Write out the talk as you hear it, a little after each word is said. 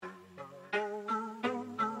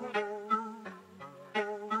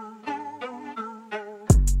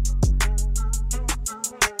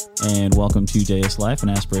and welcome to JS Life, an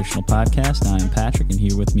aspirational podcast. I'm Patrick, and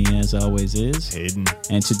here with me, as always, is Hayden.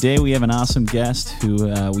 And today we have an awesome guest who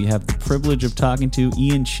we have the privilege of talking to,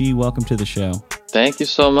 Ian Chi. Welcome to the show. Thank you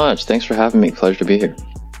so much. Thanks for having me. Pleasure to be here.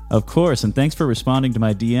 Of course, and thanks for responding to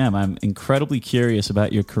my DM. I'm incredibly curious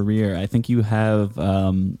about your career. I think you have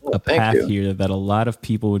a path here that a lot of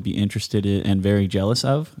people would be interested in and very jealous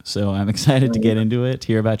of. So I'm excited to get into it,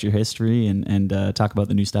 hear about your history, and talk about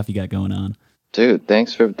the new stuff you got going on. Dude,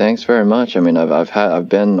 thanks very much. I mean, I've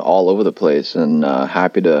been all over the place, and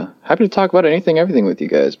happy to talk about everything with you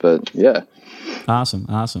guys. But yeah. Awesome.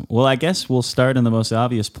 Well, I guess we'll start in the most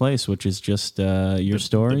obvious place, which is just your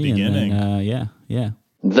story. The beginning. And then, yeah.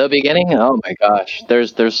 The beginning? Oh my gosh.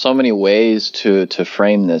 There's so many ways to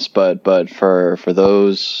frame this, but for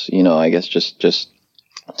those, I guess just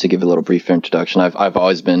to give a little brief introduction, I've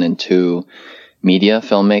always been into media,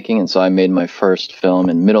 filmmaking, and so I made my first film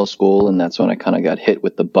in middle school, and that's when I kind of got hit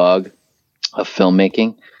with the bug of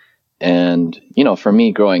filmmaking. And, for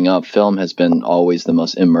me growing up, film has been always the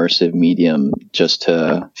most immersive medium just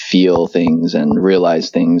to feel things and realize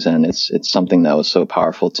things. And it's something that was so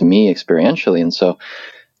powerful to me experientially. And so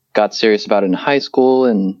got serious about it in high school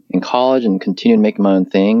and in college and continued making my own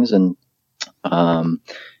things. And, I'm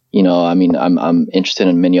interested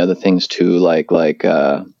in many other things too, like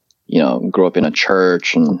grew up in a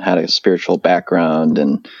church and had a spiritual background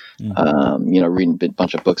and, reading a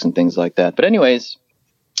bunch of books and things like that. But anyways,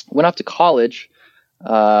 went off to college,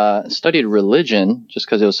 studied religion just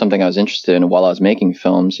because it was something I was interested in while I was making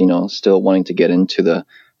films, still wanting to get into the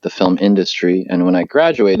film industry. And when I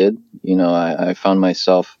graduated, I found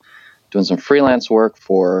myself doing some freelance work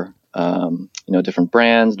for, different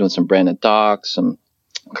brands, doing some branded docs, some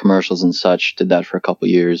commercials and such. Did that for a couple of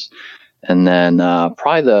years. And then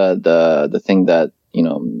probably the thing that,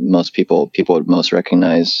 most people would most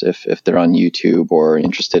recognize if they're on YouTube or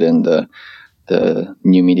interested in the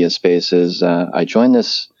new media spaces. I joined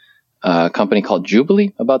this company called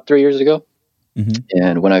Jubilee about 3 years ago. Mm-hmm.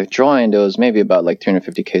 And when I joined, it was maybe about like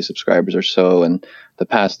 350K subscribers or so. And the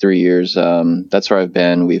past 3 years, that's where I've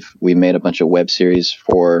been. We made a bunch of web series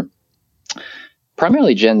for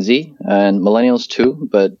primarily Gen Z and millennials too,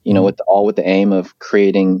 but with the aim of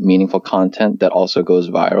creating meaningful content that also goes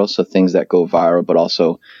viral. So things that go viral, but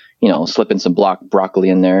also, slip in some broccoli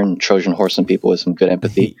in there and Trojan horse some people with some good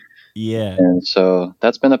empathy. Yeah. And so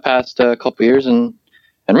that's been the past couple of years, and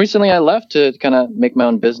recently I left to kind of make my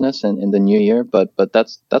own business in the new year. But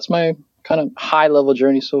that's my kind of high level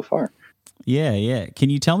journey so far. Yeah. Can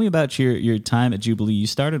you tell me about your time at Jubilee? You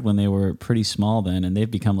started when they were pretty small then, and they've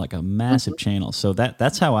become like a massive channel. So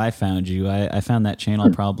that's how I found you. I found that channel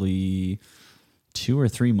probably 2 or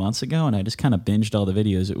 3 months ago, and I just kind of binged all the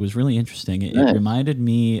videos. It was really interesting. It reminded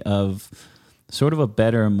me of sort of a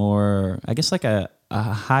better, more, I guess like a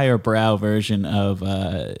higher brow version of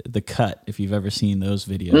The Cut, if you've ever seen those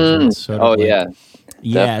videos. It's sort of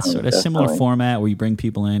it's sort of similar format where you bring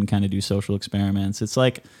people in, kind of do social experiments. It's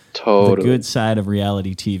like the good side of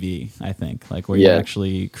reality TV, I think, like where you're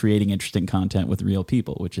actually creating interesting content with real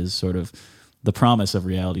people, which is sort of the promise of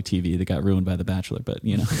reality TV that got ruined by The Bachelor. But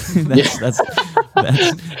that's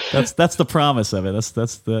the promise of it. That's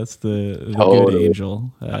the good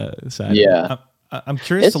angel side. Yeah. I'm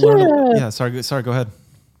curious to learn. Yeah, sorry, go ahead.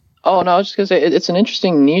 Oh, no, I was just going to say, it's an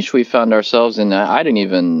interesting niche we found ourselves in. I didn't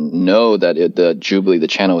even know that the Jubilee, the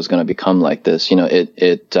channel, was going to become like this.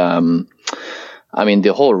 The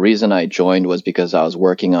whole reason I joined was because I was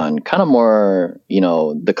working on kind of more,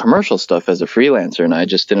 the commercial stuff as a freelancer, and I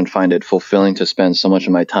just didn't find it fulfilling to spend so much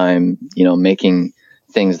of my time, making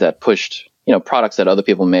things that pushed, products that other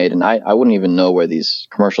people made. And I wouldn't even know where these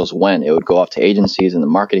commercials went. It would go off to agencies and the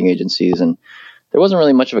marketing agencies, and there wasn't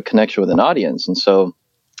really much of a connection with an audience. And so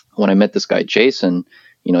when I met this guy, Jason,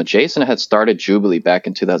 Jason had started Jubilee back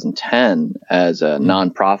in 2010 as a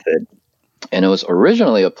nonprofit. And it was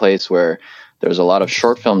originally a place where there was a lot of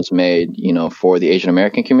short films made, for the Asian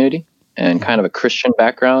American community and kind of a Christian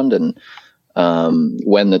background. And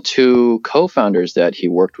when the two co-founders that he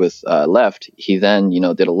worked with left, he then,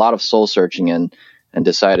 did a lot of soul searching and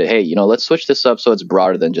decided, hey, let's switch this up so it's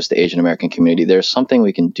broader than just the Asian American community. There's something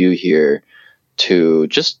we can do here to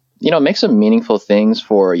just, make some meaningful things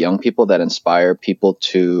for young people that inspire people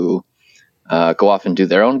to go off and do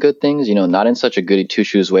their own good things, not in such a goody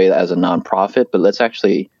two-shoes way as a nonprofit, but let's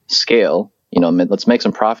actually scale, let's make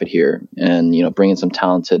some profit here and, bring in some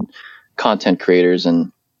talented content creators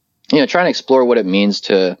and, trying to explore what it means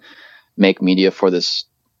to make media for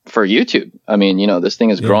YouTube. I mean, this thing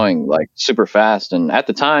is growing like super fast. And at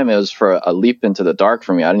the time it was for a leap into the dark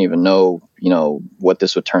for me. I didn't even know, what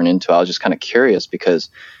this would turn into. I was just kind of curious because,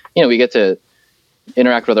 we get to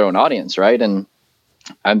interact with our own audience, right? And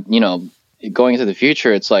I'm, going into the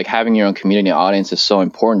future, it's like having your own community audience is so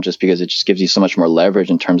important, just because it just gives you so much more leverage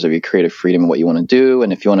in terms of your creative freedom and what you want to do.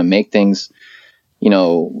 And if you want to make things,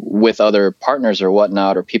 with other partners or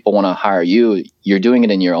whatnot, or people want to hire you, you're doing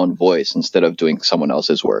it in your own voice instead of doing someone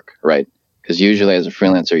else's work, right? Because usually as a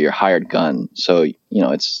freelancer, you're hired gun. So,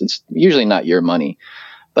 it's usually not your money.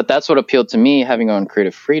 But that's what appealed to me, having our own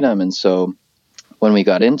creative freedom. And so when we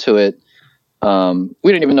got into it,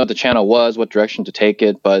 we didn't even know what the channel was, what direction to take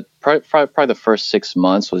it. But probably the first 6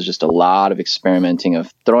 months was just a lot of experimenting,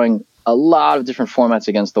 of throwing a lot of different formats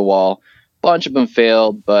against the wall. A bunch of them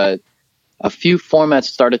failed, but a few formats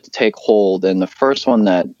started to take hold. And the first one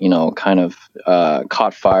that, kind of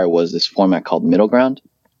caught fire was this format called Middle Ground.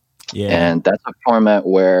 Yeah. And that's a format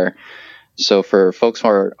where, so for folks who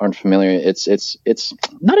aren't familiar, it's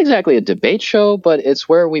not exactly a debate show, but it's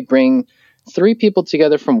where we bring 3 people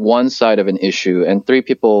together from one side of an issue and 3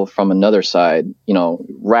 people from another side,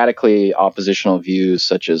 radically oppositional views,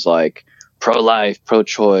 such as like pro-life,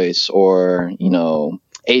 pro-choice, or,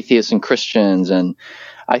 atheists and Christians. And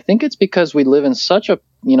I think it's because we live in such a,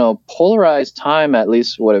 polarized time, at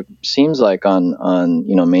least what it seems like on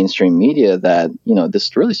mainstream media, that,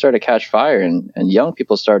 this really started to catch fire, and young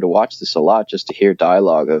people started to watch this a lot, just to hear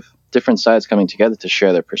dialogue of different sides coming together to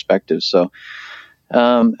share their perspectives. So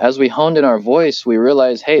as we honed in our voice, we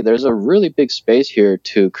realized, hey, there's a really big space here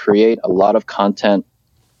to create a lot of content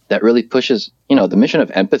that really pushes, the mission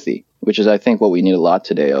of empathy, which is, I think, what we need a lot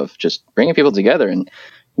today, of just bringing people together and,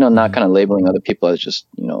 not kind of labeling other people as just,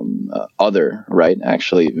 other, right?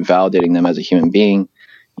 Actually validating them as a human being,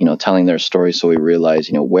 telling their story, so we realize,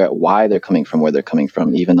 why they're coming from, where they're coming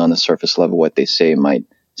from, even on the surface level, what they say might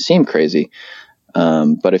seem crazy.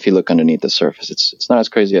 But if you look underneath the surface, it's not as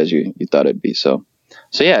crazy as you thought it'd be. So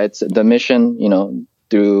yeah, it's the mission,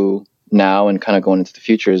 through now and kind of going into the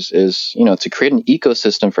future is, to create an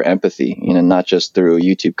ecosystem for empathy, not just through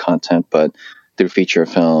YouTube content, but through feature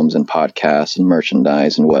films and podcasts and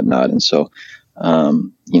merchandise and whatnot. And so,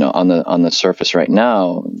 on the surface right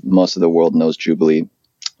now, most of the world knows Jubilee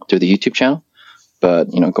through the YouTube channel. But,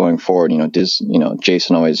 going forward,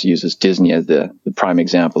 Jason always uses Disney as the prime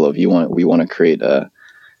example of we want to create an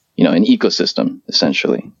ecosystem,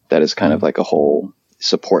 essentially, that is kind of like a whole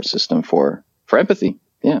support system for empathy.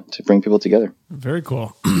 Yeah, to bring people together. Very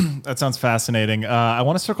cool. That sounds fascinating. I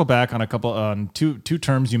want to circle back on two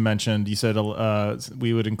terms you mentioned. You said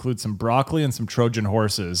we would include some broccoli and some Trojan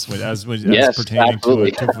horses as pertaining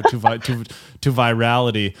to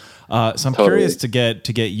virality. So I'm curious to get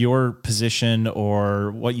your position,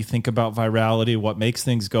 or what you think about virality, what makes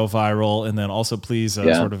things go viral, and then also please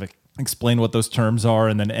sort of explain what those terms are,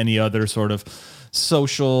 and then any other sort of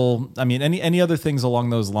social, any other things along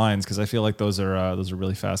those lines, because I feel like those are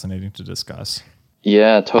really fascinating to discuss.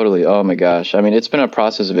 Yeah, totally. Oh my gosh. It's been a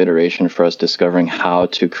process of iteration for us, discovering how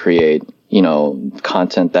to create,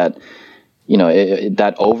 content that,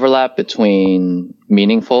 that overlap between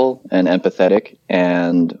meaningful and empathetic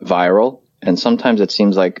and viral. And sometimes it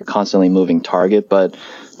seems like a constantly moving target, but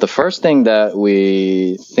the first thing that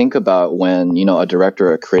we think about when, a director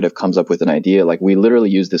or a creative comes up with an idea, like, we literally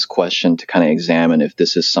use this question to kind of examine if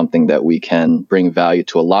this is something that we can bring value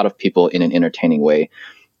to a lot of people in an entertaining way.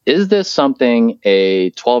 Is this something a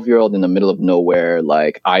 12-year-old in the middle of nowhere,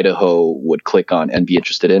 like Idaho, would click on and be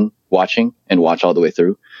interested in watching and watch all the way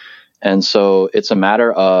through? And so it's a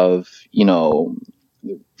matter of,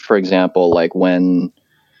 for example, like when,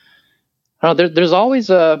 there's always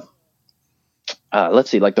a, let's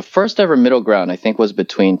see, like the first ever Middle Ground, I think, was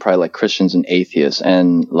between probably like Christians and atheists.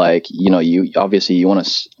 And like, you obviously you want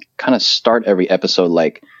to kind of start every episode,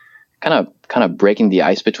 like kind of breaking the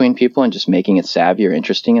ice between people and just making it savvy or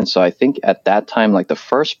interesting. And so I think at that time, like the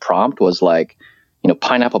first prompt was like,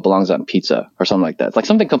 pineapple belongs on pizza or something like that. It's like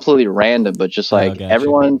something completely random, but just like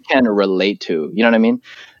everyone can relate to, you know what I mean?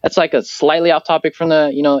 That's like a slightly off topic from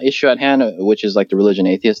the, issue at hand, which is like the religion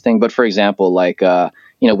atheist thing. But for example, like,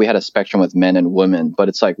 we had a spectrum with men and women, but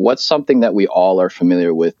it's like, what's something that we all are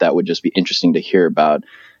familiar with that would just be interesting to hear about?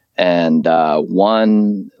 And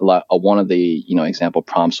one of the, example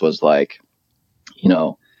prompts was like,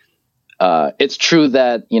 it's true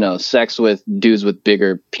that, sex with dudes with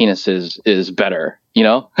bigger penises is better,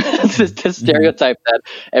 It's this stereotype that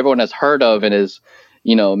everyone has heard of and is,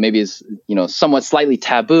 maybe is, somewhat slightly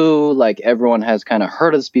taboo. Like everyone has kind of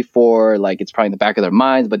heard of this before, like it's probably in the back of their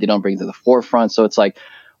minds, but they don't bring it to the forefront. So it's like,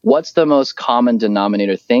 what's the most common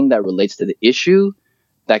denominator thing that relates to the issue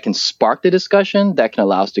that can spark the discussion, that can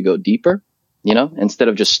allow us to go deeper, instead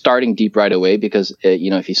of just starting deep right away, because,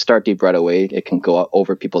 if you start deep right away, it can go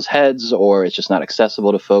over people's heads or it's just not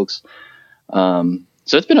accessible to folks.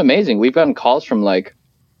 So it's been amazing. We've gotten calls from like,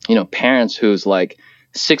 parents whose like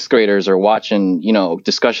sixth graders are watching,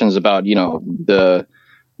 discussions about,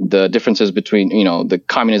 the differences between, the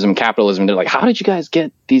communism and capitalism. They're like, how did you guys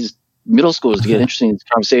get these middle schools to get interested in these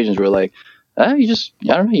conversations? We're like, I don't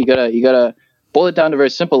know, you gotta boil it down to very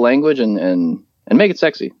simple language and make it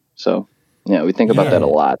sexy. So yeah, we think about that a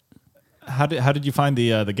lot. How did you find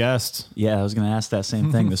the guest? Yeah, I was going to ask that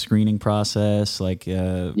same thing. The screening process, like,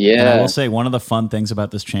 And I will say one of the fun things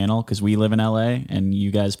about this channel, because we live in LA and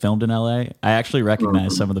you guys filmed in LA, I actually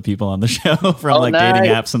recognize some of the people on the show from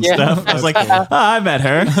dating apps and stuff. I was like, I met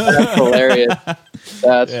her. That's hilarious.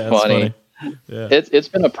 That's funny. Yeah. It's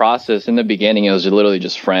been a process. In the beginning, it was literally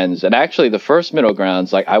just friends. And actually, the first Middle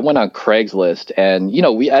Grounds, like I went on Craigslist, and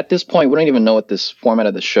we at this point we don't even know what this format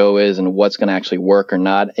of the show is and what's going to actually work or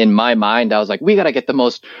not. In my mind, I was like, we got to get the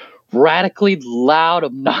most radically loud,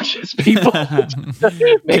 obnoxious people,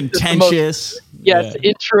 contentious,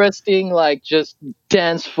 interesting, like just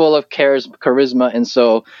dense, full of charisma. And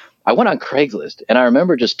so I went on Craigslist, and I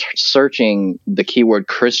remember just searching the keyword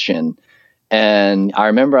Christian. And I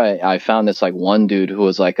remember I found this like one dude who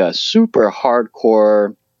was like a super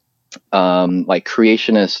hardcore, like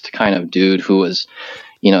creationist kind of dude who was,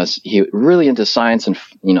 he really into science and,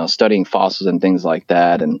 studying fossils and things like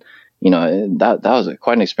that. And, that was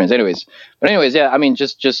quite an experience. Anyways, yeah, I mean,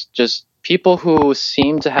 just people who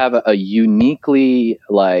seem to have a uniquely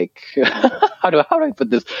like, how do I put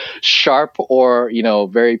this, sharp or,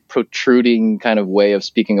 very protruding kind of way of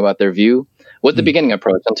speaking about their view. Was the beginning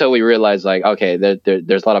approach, until we realized like, okay,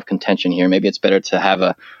 there's a lot of contention here. Maybe it's better to have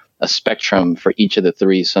a spectrum for each of the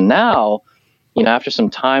three. So now, after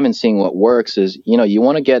some time and seeing what works is, you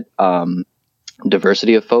want to get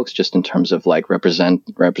diversity of folks just in terms of like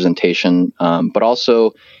representation, but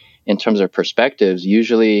also in terms of perspectives.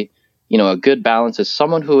 Usually, a good balance is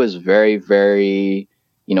someone who is very, very,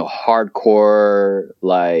 hardcore,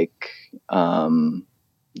 like,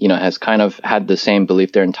 has kind of had the same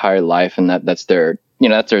belief their entire life, and that's their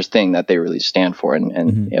thing that they really stand for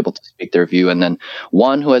and able to speak their view. And then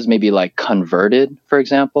one who has maybe like converted, for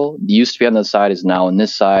example, used to be on the side, is now on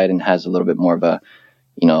this side and has a little bit more of a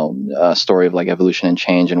story of like evolution and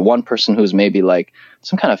change. And one person who's maybe like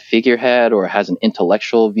some kind of figurehead or has an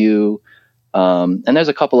intellectual view. And there's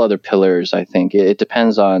a couple other pillars. I think it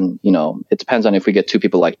depends on, if we get two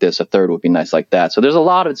people like this, a third would be nice like that. So there's a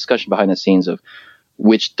lot of discussion behind the scenes of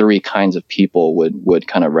which three kinds of people would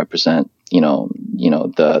kind of represent,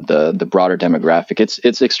 the broader demographic.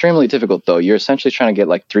 It's extremely difficult though. You're essentially trying to get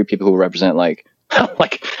like three people who represent like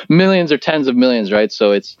millions or tens of millions, right?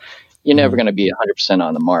 So you're never going to be 100%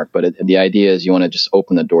 on the mark, but the idea is you want to just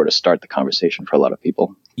open the door to start the conversation for a lot of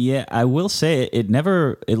people. Yeah, I will say it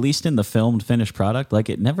never, at least in the filmed finished product, like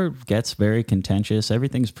it never gets very contentious.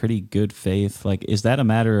 Everything's pretty good faith. Like, is that a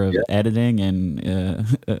matter of editing and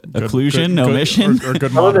occlusion, omission? Or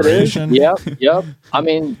good moderation? Yep. I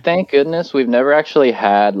mean, thank goodness we've never actually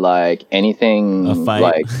had like anything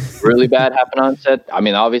like really bad happen on set. I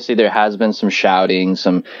mean, obviously there has been some shouting,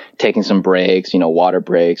 some taking some breaks, water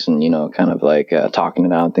breaks and, kind of like talking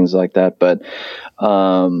it out and things like that. But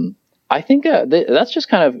I think that's just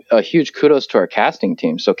kind of a huge kudos to our casting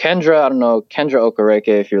team. So Kendra Okereke,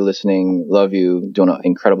 if you're listening, love you, doing an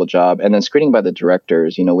incredible job. And then screening by the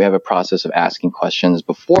directors, we have a process of asking questions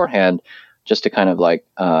beforehand just to kind of like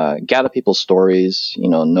gather people's stories,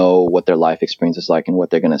 know what their life experience is like and what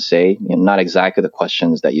they're going to say. Not exactly the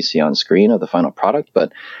questions that you see on screen of the final product,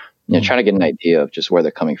 but trying to get an idea of just where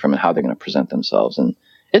they're coming from and how they're going to present themselves. And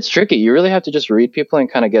it's tricky. You really have to just read people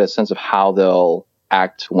and kind of get a sense of how they'll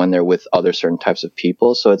act when they're with other certain types of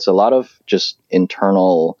people. So it's a lot of just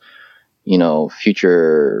internal,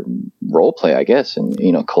 future role play, I guess, and,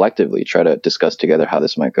 collectively try to discuss together how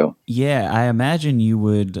this might go. Yeah, I imagine you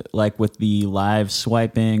would, like with the live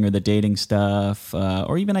swiping or the dating stuff,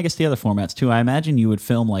 or even I guess the other formats too, I imagine you would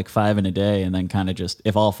film like 5 in a day and then kind of just,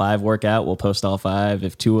 if all 5 work out, we'll post all 5.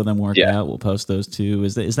 If 2 of them work out, we'll post those 2.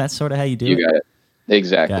 Is that sort of how you do it? You got it.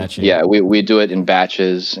 Exactly. Gotcha. Yeah, we do it in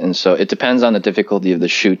batches. And so it depends on the difficulty of the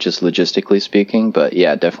shoot, just logistically speaking. But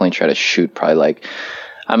yeah, definitely try to shoot probably like,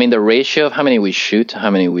 the ratio of how many we shoot to how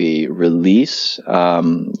many we release,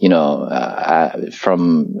 from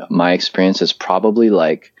my experience is probably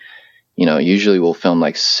like, usually we'll film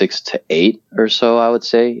like 6 to 8 or so, I would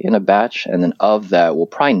say, in a batch. And then of that, we'll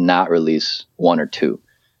probably not release 1 or 2.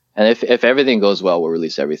 And if everything goes well, we'll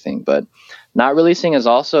release everything. But not releasing is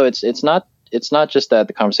also, it's not just that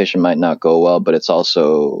the conversation might not go well, but it's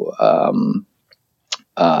also,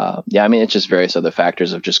 it's just various other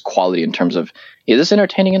factors of just quality in terms of, is this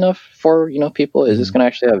entertaining enough for, people? Is this going to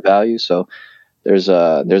actually have value? So there's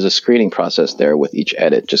a screening process there with each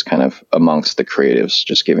edit, just kind of amongst the creatives,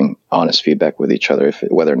 just giving honest feedback with each other,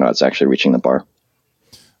 whether or not it's actually reaching the bar.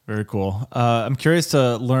 Very cool. I'm curious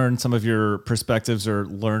to learn some of your perspectives or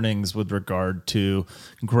learnings with regard to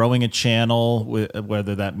growing a channel,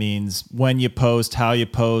 whether that means when you post, how you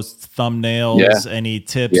post, thumbnails, any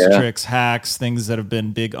tips, tricks, hacks, things that have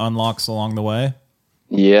been big unlocks along the way.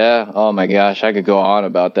 Yeah. Oh my gosh, I could go on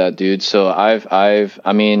about that, dude. So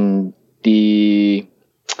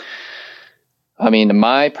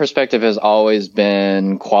my perspective has always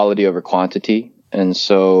been quality over quantity. And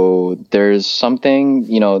so there's something,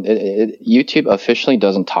 YouTube officially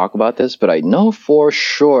doesn't talk about this, but I know for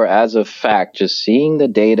sure as a fact, just seeing the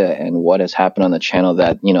data and what has happened on the channel,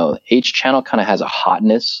 that, each channel kind of has a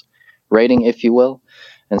hotness rating, if you will.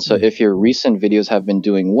 And so if your recent videos have been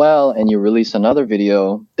doing well and you release another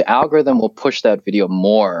video, the algorithm will push that video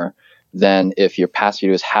more than if your past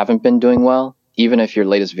videos haven't been doing well, even if your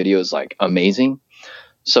latest video is like amazing.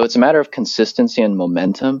 So it's a matter of consistency and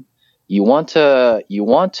momentum. You want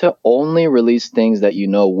to only release things that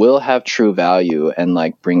will have true value and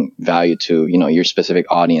like bring value to your specific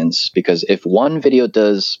audience, because if one video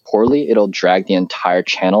does poorly, it'll drag the entire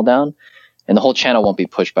channel down and the whole channel won't be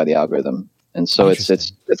pushed by the algorithm. And so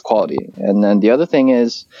it's quality. And then the other thing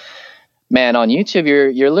is, man, on YouTube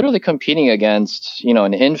you're literally competing against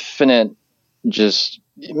an infinite, just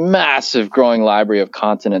massive growing library of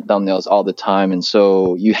content and thumbnails all the time, and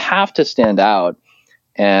so you have to stand out.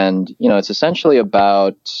 And, it's essentially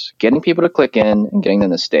about getting people to click in and getting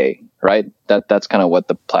them to stay, right? That's kind of what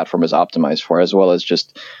the platform is optimized for, as well as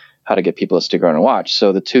just how to get people to stick around and watch.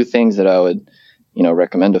 So the two things that I would,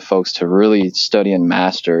 recommend to folks to really study and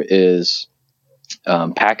master is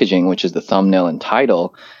packaging, which is the thumbnail and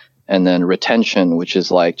title, and then retention, which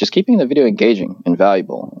is like just keeping the video engaging and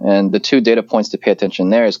valuable. And the two data points to pay attention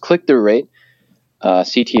there is click-through rate,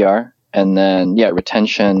 CTR, and then,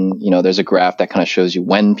 retention, there's a graph that kind of shows you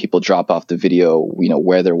when people drop off the video,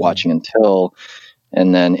 where they're watching until.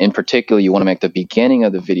 And then in particular, you want to make the beginning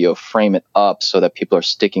of the video, frame it up so that people are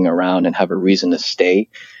sticking around and have a reason to stay,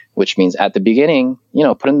 which means at the beginning,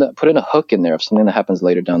 put in a hook in there of something that happens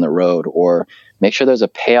later down the road, or make sure there's a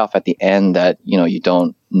payoff at the end that, you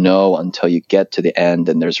don't know until you get to the end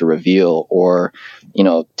and there's a reveal, or,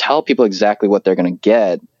 tell people exactly what they're going to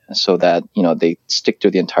get, so that, they stick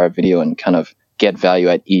through the entire video and kind of get value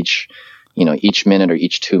at each minute or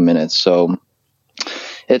each 2 minutes. So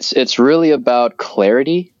it's really about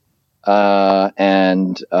clarity,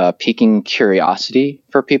 and piquing curiosity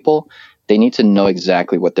for people. They need to know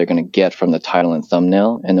exactly what they're going to get from the title and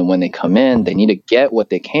thumbnail. And then when they come in, they need to get what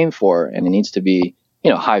they came for, and it needs to be,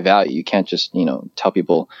 high value. You can't just, tell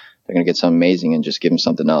people they're going to get something amazing and just give them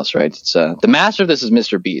something else, right? It's the master of this is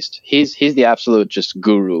Mr. Beast. He's the absolute just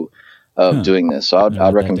guru of doing this. So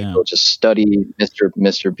I'd recommend people just study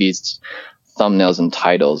Mr. Beast's thumbnails and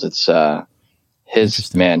titles. It's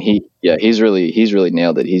he's really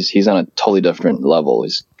nailed it. He's on a totally different level.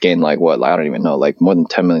 He's gained like I don't even know, like more than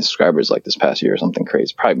 10 million subscribers like this past year or something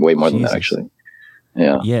crazy. Probably way more than that actually.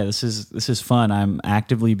 Yeah, this is fun. I'm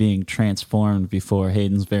actively being transformed before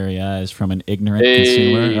Hayden's very eyes from an ignorant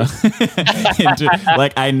consumer into,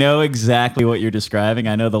 like, I know exactly what you're describing.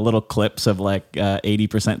 I know the little clips of like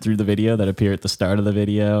 80% through the video that appear at the start of the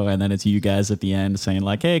video, and then it's you guys at the end saying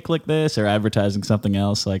like, hey, click this, or advertising something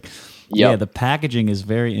else. Like, yeah, the packaging is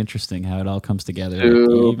very interesting, how it all comes together.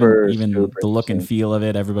 Even the look and feel of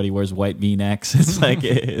it. Everybody wears white V-necks. It's like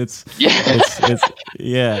it's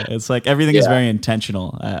like everything is very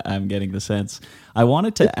intentional. I'm getting the sense. I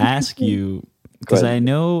wanted to ask you, because I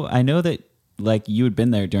know that like you had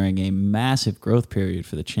been there during a massive growth period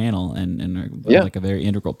for the channel, and like a very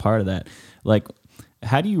integral part of that. Like,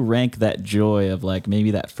 how do you rank that joy of like maybe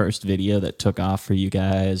that first video that took off for you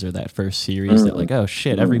guys, or that first series that like, oh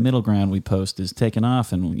shit, every middle ground we post is taking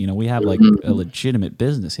off, and we have like a legitimate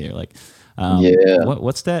business here. Like,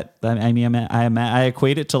 what's that? I mean, I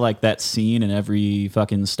equate it to like that scene in every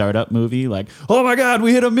fucking startup movie, like, oh my god,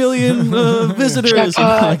 we hit 1 million visitors,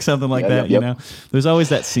 like something like that. There's always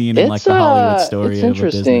that scene in like the Hollywood story of a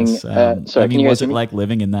business. Sorry, I mean, was it like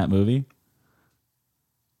living in that movie?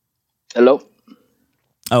 Hello.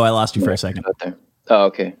 Oh, I lost you for a second. Oh,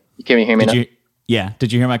 okay. Can you hear me now?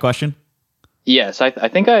 Did you hear my question? Yes, I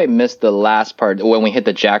think I missed the last part when we hit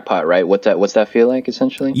the jackpot, right? What's that feel like,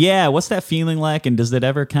 essentially? Yeah, what's that feeling like, and does it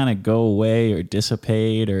ever kind of go away or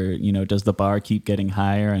dissipate, or does the bar keep getting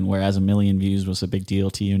higher? And whereas 1 million views was a big deal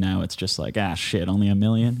to you, now it's just like, shit, only 1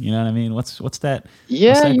 million. You know what I mean? What's that?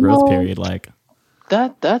 Yeah, what's that growth period like?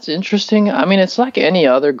 That's interesting. I mean, it's like any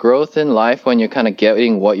other growth in life when you're kind of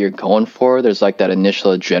getting what you're going for. There's like that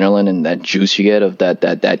initial adrenaline and that juice you get of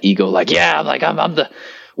that ego, like, yeah,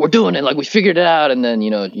 we're doing it, like we figured it out, and then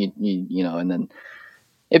and then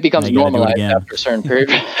it becomes normalized after a certain period.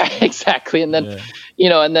 Exactly. And then,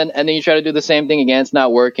 and then you try to do the same thing again. It's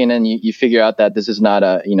not working. And you figure out that this is not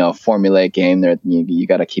a, formulaic game there. You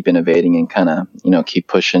got to keep innovating and kind of, keep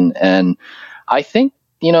pushing. And I think,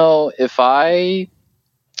 if I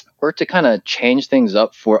were to kind of change things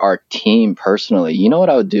up for our team personally, what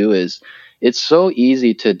I would do is, it's so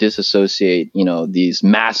easy to disassociate, these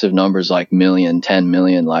massive numbers like 10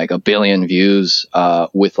 million, like 1 billion views,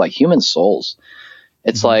 with like human souls.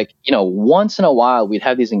 It's like, once in a while we'd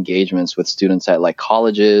have these engagements with students at like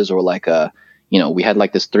colleges or like we had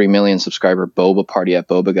like this 3 million subscriber boba party at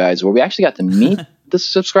Boba Guys where we actually got to meet the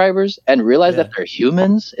subscribers and realize that they're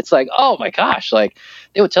humans. It's like, oh my gosh, like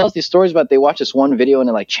they would tell us these stories about they watched this one video and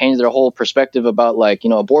it like changed their whole perspective about like,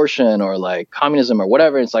 abortion or like communism or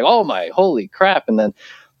whatever. It's like, oh my, holy crap. And then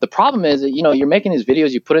the problem is that, you're making these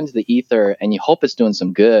videos, you put into the ether and you hope it's doing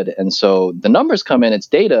some good. And so the numbers come in, it's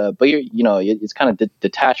data, but it's kind of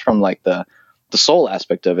detached from like the soul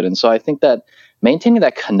aspect of it. And so I think that maintaining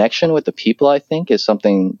that connection with the people, I think, is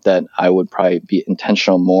something that I would probably be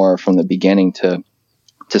intentional more from the beginning to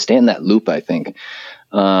stay in that loop, I think.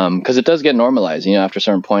 Because it does get normalized, after a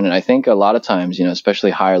certain point. And I think a lot of times, especially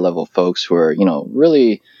higher level folks who are,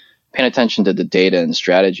 really paying attention to the data and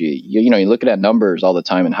strategy, you're looking at numbers all the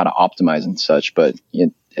time and how to optimize and such, but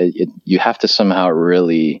you have to somehow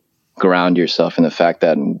really ground yourself in the fact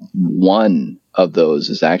that one of those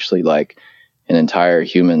is actually like an entire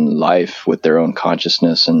human life with their own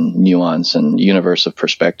consciousness and nuance and universe of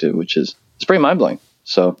perspective, which is, it's pretty mind blowing.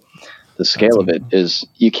 So the scale of it is,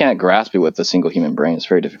 you can't grasp it with a single human brain. It's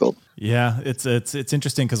very difficult. Yeah, it's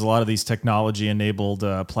interesting because a lot of these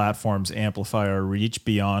technology-enabled platforms amplify our reach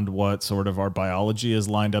beyond what sort of our biology is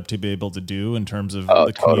lined up to be able to do in terms of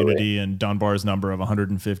the community and Dunbar's number of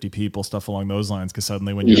 150 people, stuff along those lines. Because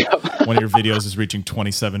suddenly, when one of your videos is reaching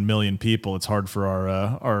 27 million people, it's hard for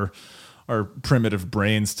our primitive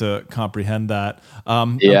brains to comprehend that.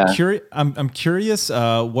 I'm curious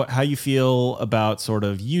how you feel about sort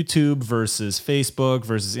of YouTube versus Facebook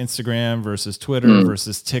versus Instagram versus Twitter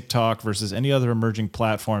versus TikTok versus any other emerging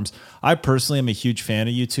platforms. I personally am a huge fan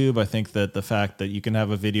of YouTube. I think that the fact that you can have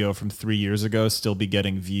a video from 3 years ago still be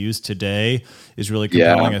getting views today is really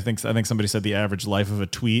compelling. I think somebody said the average life of a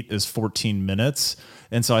tweet is 14 minutes.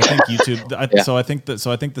 And so I think YouTube, so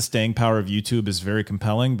I think the staying power of YouTube is very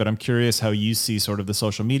compelling, but I'm curious how you see sort of the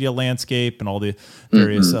social media landscape and all the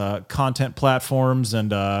various content platforms.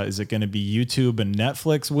 And is it going to be YouTube and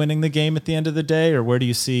Netflix winning the game at the end of the day? Or where do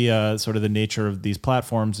you see sort of the nature of these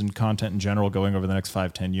platforms and content in general going over the next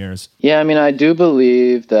 5-10 years? Yeah, I mean, I do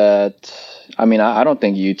believe that, I don't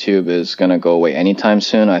think YouTube is going to go away anytime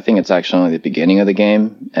soon. I think it's actually only the beginning of the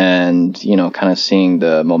game, and, kind of seeing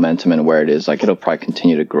the momentum and where it is, like it'll probably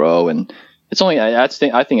continue to grow. And it's only, I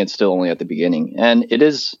think it's still only at the beginning. And it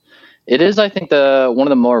is, I think, one of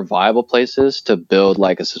the more viable places to build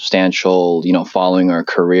like a substantial, following or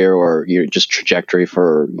career or your just trajectory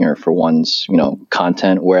for one's,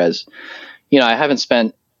 content. Whereas, I haven't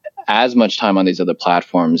spent as much time on these other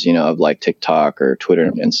platforms, of like TikTok or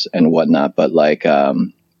Twitter and whatnot, but like I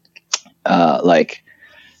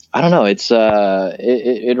don't know, it's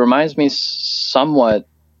it reminds me somewhat,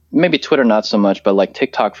 maybe Twitter not so much, but like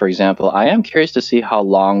TikTok, for example. I am curious to see how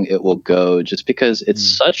long it will go, just because it's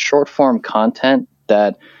such short form content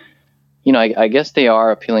that, I guess they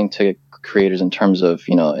are appealing to creators in terms of,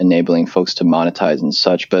 enabling folks to monetize and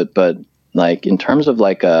such, but like in terms of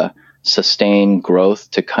like a sustained growth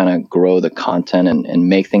to kind of grow the content and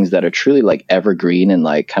make things that are truly like evergreen and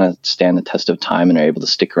like kind of stand the test of time and are able to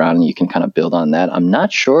stick around and you can kind of build on that. I'm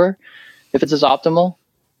not sure if it's as optimal.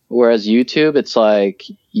 Whereas YouTube, it's like,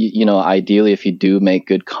 ideally if you do make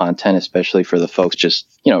good content, especially for the folks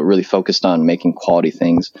just, really focused on making quality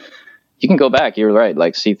things, you can go back, you're right,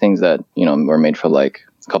 like see things that, were made for like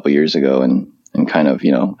a couple years ago and kind of,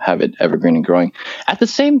 have it evergreen and growing. At the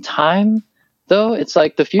same time, though, it's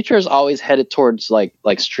like the future is always headed towards like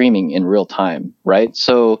streaming in real time, right?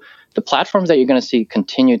 So the platforms that you're going to see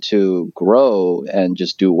continue to grow and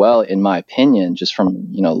just do well, in my opinion, just from,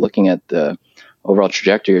 looking at the overall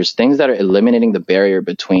trajectory, is things that are eliminating the barrier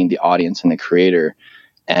between the audience and the creator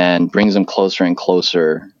and brings them closer and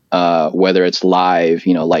closer, whether it's live,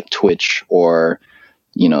 like Twitch or,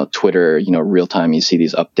 Twitter, real time, you see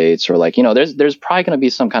these updates, or like, there's probably going to be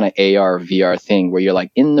some kind of AR, VR thing where you're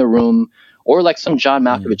like in the room or like some John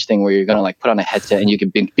Malkovich thing where you're gonna like put on a headset and you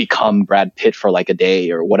can become Brad Pitt for like a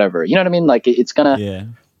day or whatever. You know what I mean? Like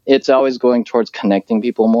it's always going towards connecting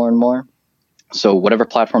people more and more. So whatever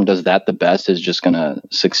platform does that the best is just gonna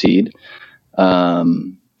succeed.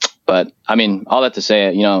 But I mean, all that to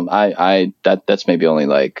say, you know, that's maybe only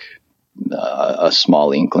like a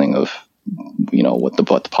small inkling of, you know, what the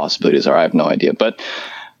possibilities are. I have no idea. But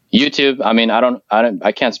YouTube, I mean,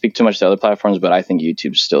 I can't speak too much to other platforms, but I think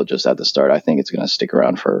YouTube's still just at the start. I think it's going to stick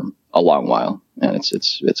around for a long while, and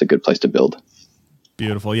it's a good place to build.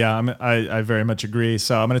 Beautiful. Yeah, I very much agree.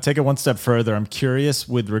 So I'm going to take it one step further. I'm curious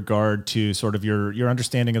with regard to sort of your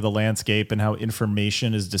understanding of the landscape and how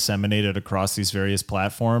information is disseminated across these various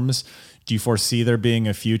platforms. Do you foresee there being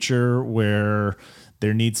a future where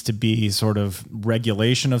there needs to be sort of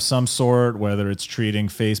regulation of some sort, whether it's treating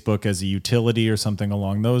Facebook as a utility or something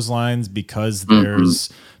along those lines, because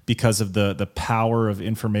because of the power of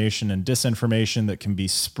information and disinformation that can be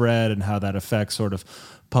spread and how that affects sort of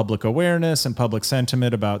public awareness and public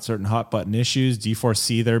sentiment about certain hot button issues? Do you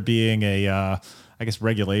foresee there being I guess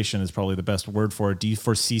regulation is probably the best word for it. Do you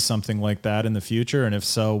foresee something like that in the future? And if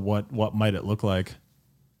so, what might it look like?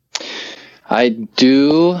 I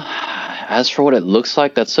do. As for what it looks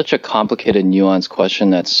like, that's such a complicated, nuanced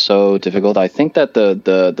question that's so difficult. I think that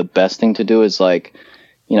the best thing to do is, like,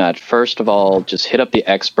 you know, first of all, just hit up the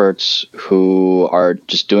experts who are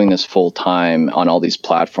just doing this full time on all these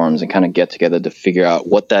platforms and kind of get together to figure out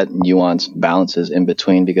what that nuanced balance is in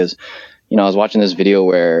between. Because, you know, I was watching this video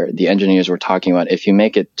where the engineers were talking about if you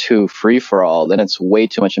make it too free for all, then it's way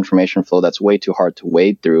too much information flow that's way too hard to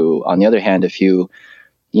wade through. On the other hand, if you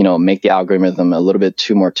make the algorithm a little bit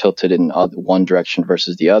too more tilted in one direction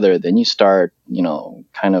versus the other, then you start, you know,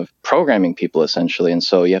 kind of programming people essentially. And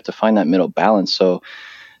so you have to find that middle balance. So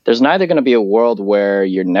there's neither going to be a world where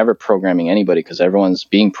you're never programming anybody because everyone's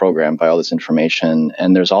being programmed by all this information.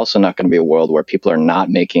 And there's also not going to be a world where people are not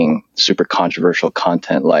making super controversial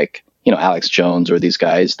content like, you know, Alex Jones or these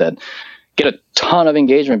guys that get a ton of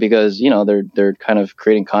engagement because, you know, they're kind of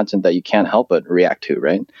creating content that you can't help but react to,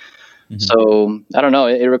 right? So I don't know.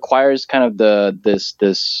 It requires kind of this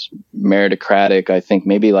meritocratic, I think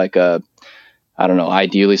maybe like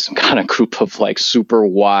ideally some kind of group of like super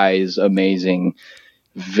wise, amazing,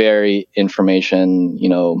 very information, you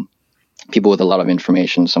know, people with a lot of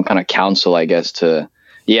information, some kind of council, I guess,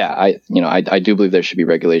 I do believe there should be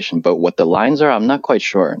regulation, but what the lines are, I'm not quite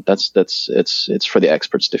sure. It's for the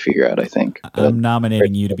experts to figure out, I think. I'm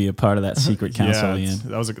nominating you to be a part of that secret council, Ian.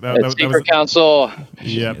 That was council.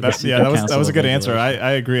 Yeah, that was a good answer.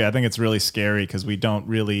 I agree. I think it's really scary because we don't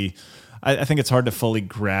really. I think it's hard to fully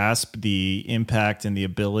grasp the impact and the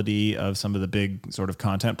ability of some of the big sort of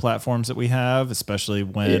content platforms that we have, especially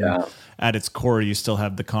when at its core you still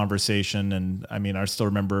have the conversation. And I mean, I still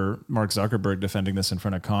remember Mark Zuckerberg defending this in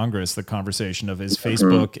front of Congress, the conversation of is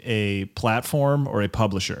Facebook a platform or a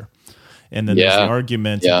publisher? And then there's the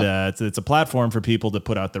argument that it's a platform for people to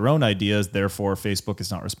put out their own ideas. Therefore, Facebook is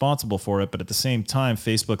not responsible for it. But at the same time,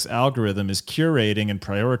 Facebook's algorithm is curating and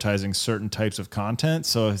prioritizing certain types of content.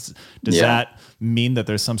 So does that mean that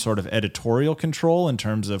there's some sort of editorial control in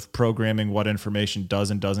terms of programming what information does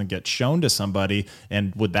and doesn't get shown to somebody?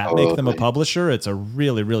 And would that make them a publisher? It's a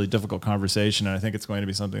really, really difficult conversation. And I think it's going to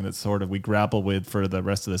be something that sort of we grapple with for the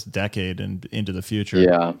rest of this decade and into the future.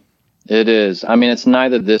 Yeah. It is. I mean, it's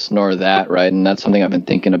neither this nor that, right? And that's something I've been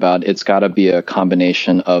thinking about. It's got to be a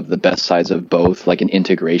combination of the best sides of both, like an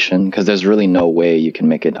integration, because there's really no way you can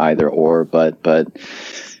make it either or. But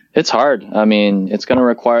it's hard. I mean, it's going to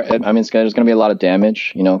require. I mean, there's going to be a lot of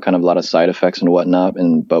damage, you know, kind of a lot of side effects and whatnot.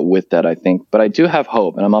 But with that, I do have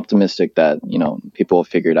hope, and I'm optimistic that, you know, people will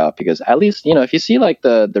figure it out, because at least, you know, if you see like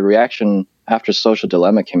the reaction after Social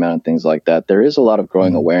Dilemma came out and things like that, there is a lot of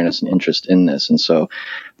growing awareness and interest in this. And so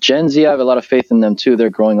Gen Z, I have a lot of faith in them too. They're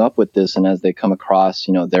growing up with this, and as they come across,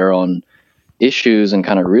 you know, their own issues and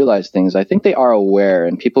kind of realize things, I think they are aware.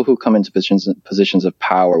 And people who come into positions of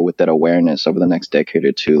power with that awareness over the next decade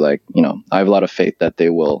or two, like, you know, I have a lot of faith that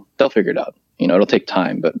they'll figure it out. You know, it'll take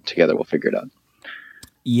time, but together we'll figure it out.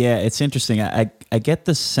 Yeah, it's interesting. I get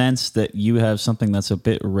the sense that you have something that's a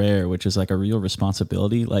bit rare, which is like a real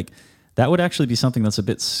responsibility. Like, that would actually be something that's a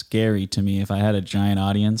bit scary to me if I had a giant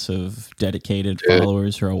audience of dedicated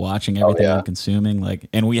followers who are watching everything I'm consuming. Like,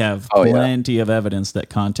 and we have plenty of evidence that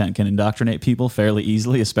content can indoctrinate people fairly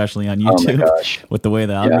easily, especially on YouTube with the way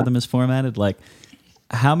the algorithm is formatted. Like,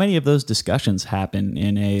 how many of those discussions happen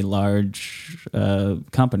in a large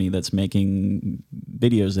company that's making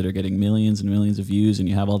videos that are getting millions and millions of views, and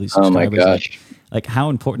you have all these subscribers? Oh my gosh. Like, how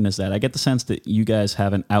important is that? I get the sense that you guys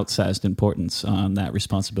have an outsized importance on that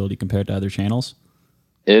responsibility compared to other channels.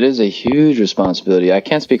 It is a huge responsibility. I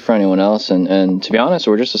can't speak for anyone else, and to be honest,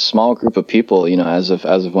 we're just a small group of people. You know, as of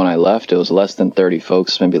when I left, it was less than 30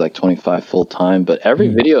 folks, maybe like 25 full time. But every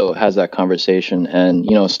video has that conversation, and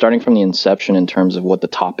you know, starting from the inception in terms of what the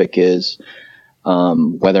topic is,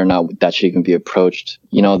 whether or not that should even be approached.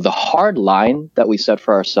 You know, the hard line that we set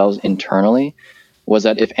for ourselves internally was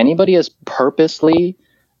that if anybody is purposely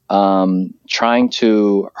trying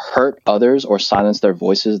to hurt others or silence their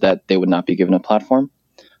voices, that they would not be given a platform.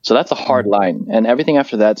 So that's a hard line, and everything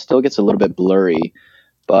after that still gets a little bit blurry.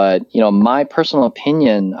 But you know, my personal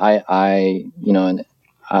opinion, I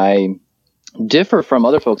differ from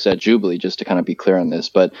other folks at Jubilee, just to kind of be clear on this.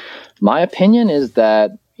 But my opinion is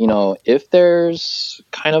that, you know, if there's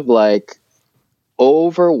kind of like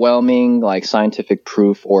overwhelming like scientific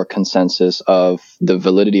proof or consensus of the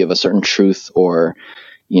validity of a certain truth or,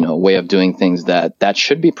 you know, way of doing things, that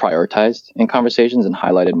should be prioritized in conversations and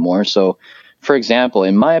highlighted more. So, for example,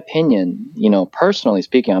 in my opinion, you know, personally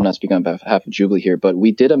speaking, I'm not speaking on behalf of Jubilee here, but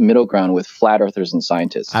we did a middle ground with flat earthers and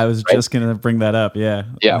scientists. I was just going to bring that up. Yeah.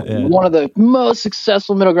 One of the most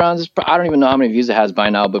successful middle grounds is, I don't even know how many views it has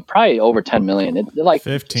by now, but probably over 10 million. Like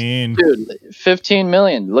 15. Dude, 15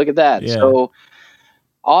 million. Look at that. Yeah. So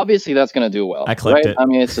obviously that's going to do well. I clicked it. I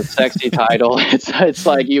mean, it's a sexy title. It's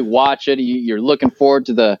like you watch it, you're looking forward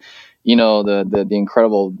to the, you know, the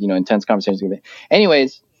incredible, you know, intense conversations.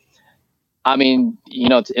 Anyways, I mean, you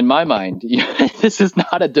know, in my mind, this is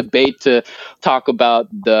not a debate to talk about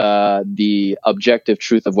the objective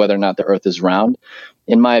truth of whether or not the Earth is round.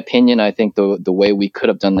 In my opinion, I think the way we could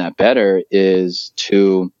have done that better is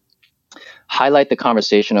to highlight the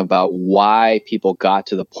conversation about why people got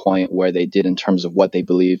to the point where they did in terms of what they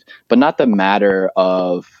believe, but not the matter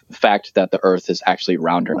of fact that the Earth is actually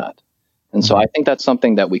round or not. And so I think that's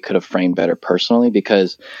something that we could have framed better personally,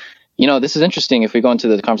 because you know, this is interesting. If we go into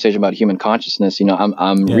the conversation about human consciousness, you know,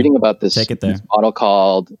 I'm reading about this model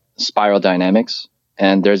called spiral dynamics,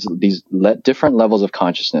 and there's these different levels of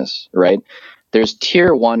consciousness, right? There's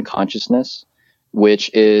tier 1 consciousness,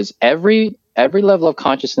 which is every level of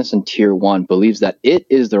consciousness in tier 1 believes that it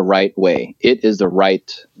is the right way. It is the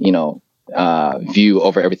right, you know, view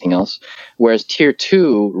over everything else. Whereas tier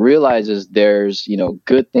 2 realizes there's, you know,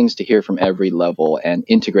 good things to hear from every level and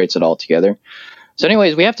integrates it all together. So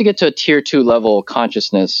anyways, we have to get to a tier 2 level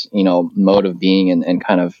consciousness, you know, mode of being and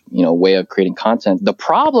kind of, you know, way of creating content. The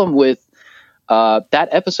problem with that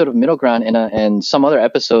episode of Middle Ground and some other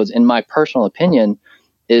episodes, in my personal opinion,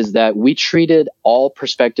 is that we treated all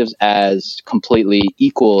perspectives as completely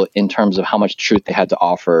equal in terms of how much truth they had to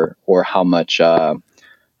offer or how much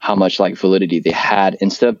like validity they had,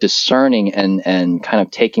 instead of discerning and kind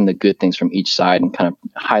of taking the good things from each side and kind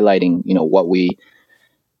of highlighting, you know, what we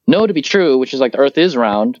know to be true, which is like the Earth is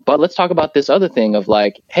round, but let's talk about this other thing of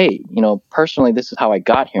like, hey, you know, personally, this is how I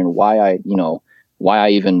got here and why I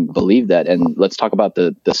even believe that. And let's talk about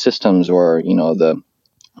the systems or, you know,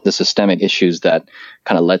 the systemic issues that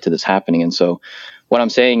kind of led to this happening. And so what I'm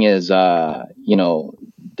saying is, you know,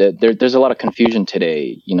 there's a lot of confusion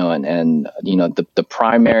today, you know, and you know, the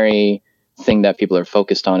primary thing that people are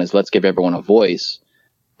focused on is let's give everyone a voice.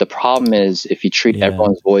 The problem is if you treat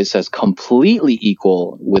everyone's voice as completely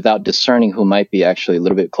equal without discerning who might be actually a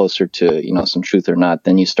little bit closer to, you know, some truth or not,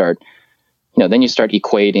 then you start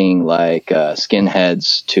equating like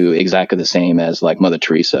skinheads to exactly the same as like Mother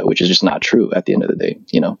Teresa, which is just not true at the end of the day,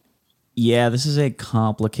 you know? Yeah, this is a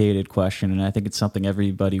complicated question, and I think it's something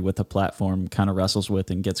everybody with a platform kind of wrestles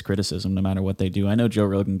with and gets criticism no matter what they do. I know Joe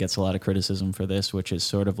Rogan gets a lot of criticism for this, which is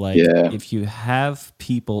sort of like if you have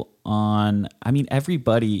people on, I mean,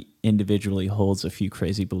 everybody individually holds a few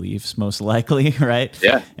crazy beliefs, most likely, right?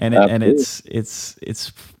 Yeah, and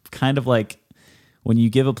it's kind of like when you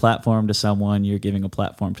give a platform to someone, you're giving a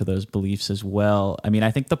platform to those beliefs as well. I mean,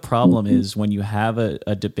 I think the problem is when you have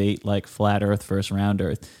a debate like flat Earth versus round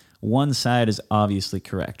Earth, one side is obviously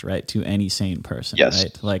correct, right? To any sane person,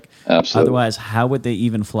 right? Like, absolutely. Otherwise, how would they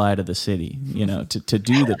even fly to the city, you know, to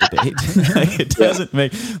do the debate? Like, it doesn't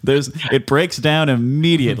make, it breaks down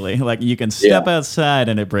immediately. Like, you can step outside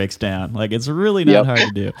and it breaks down. Like, it's really not hard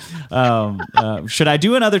to do. Should I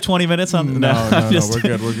do another 20 minutes on? No, we're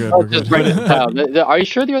good. We're good. Are you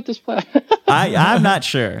sure you're at this plan? I'm not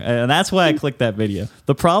sure. And that's why I clicked that video.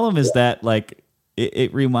 The problem is that, like,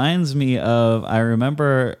 it reminds me of, I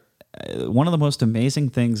remember one of the most amazing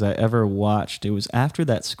things I ever watched. It was after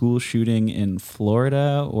that school shooting in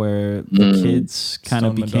Florida where the kids kind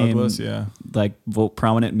of became like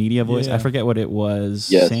prominent media voice. I forget what it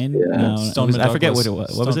was. I forget what it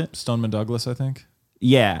was. What was it? Stoneman Douglas, I think.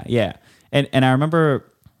 Yeah. And I remember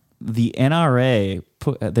the NRA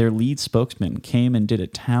their lead spokesman came and did a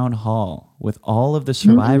town hall with all of the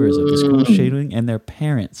survivors of the school shooting and their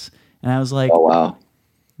parents. And I was like, oh, wow.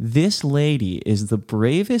 This lady is the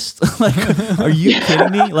bravest. Like, are you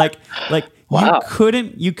kidding me? Like wow.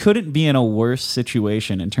 you couldn't be in a worse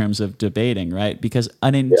situation in terms of debating, right? Because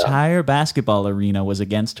an entire basketball arena was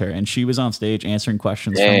against her, and she was on stage answering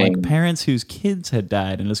questions from like parents whose kids had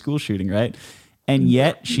died in a school shooting, right? And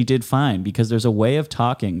yet she did fine, because there's a way of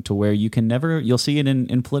talking to where you'll see it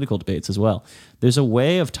in political debates as well. There's a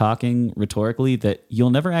way of talking rhetorically that you'll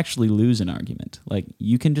never actually lose an argument. Like,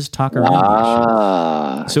 you can just talk around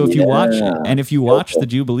the issue. So if you watch the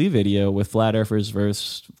Jubilee video with flat earthers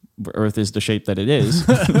versus Earth is the shape that it is,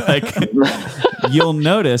 like, you'll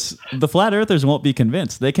notice the flat earthers won't be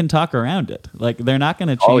convinced. They can talk around it. Like, they're not going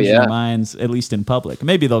to change their minds, at least in public.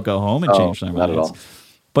 Maybe they'll go home and change their minds.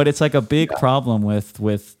 But it's like a big problem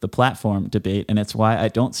with the platform debate, and it's why I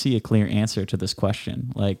don't see a clear answer to this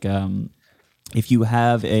question. Like, if you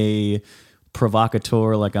have a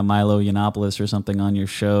provocateur like a Milo Yiannopoulos or something on your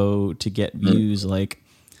show to get views, like,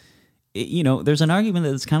 there's an argument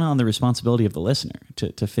that it's kind of on the responsibility of the listener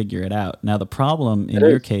to figure it out. Now, the problem in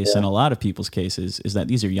your case and a lot of people's cases is that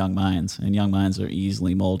these are young minds, and young minds are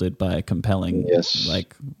easily molded by compelling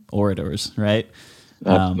like orators, right?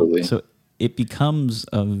 Absolutely. So it becomes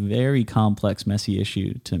a very complex, messy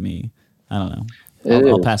issue to me. I don't know.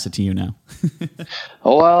 I'll pass it to you now.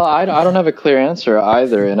 Well, I don't have a clear answer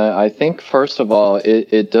either. And I think, first of all,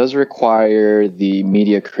 it does require the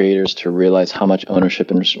media creators to realize how much ownership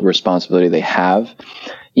and responsibility they have.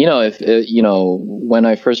 When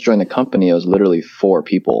I first joined the company, it was literally 4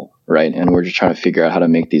 people, right? And we're just trying to figure out how to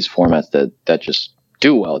make these formats that just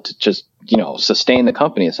do well, to just, sustain the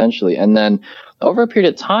company, essentially. And then over a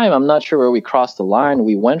period of time, I'm not sure where we crossed the line.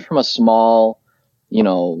 We went from a small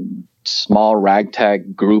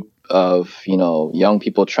ragtag group of, young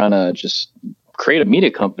people trying to just create a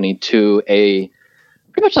media company to a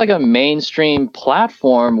pretty much like a mainstream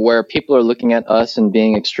platform where people are looking at us and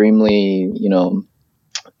being extremely,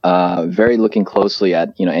 very looking closely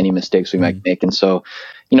at, any mistakes we might make. And so,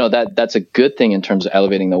 that's a good thing in terms of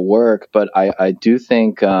elevating the work. But I do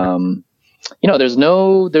think, there's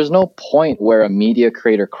no point where a media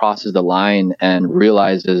creator crosses the line and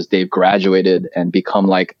realizes they've graduated and become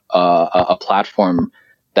like a platform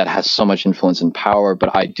that has so much influence and power.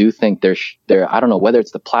 But I do think I don't know whether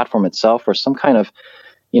it's the platform itself or some kind of,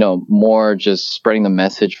 more just spreading the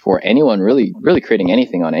message for anyone really, really creating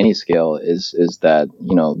anything on any scale is that,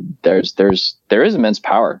 there is immense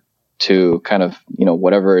power to kind of,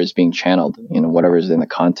 whatever is being channeled, whatever is in the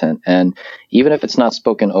content. And even if it's not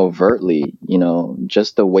spoken overtly,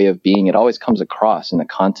 just the way of being, it always comes across in the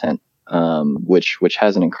content, which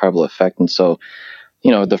has an incredible effect. And so,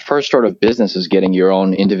 the first order of business is getting your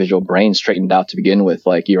own individual brain straightened out to begin with,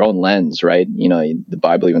 like your own lens, right? The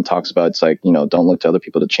Bible even talks about, it's like, don't look to other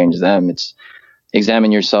people to change them. It's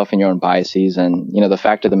examine yourself and your own biases. And, the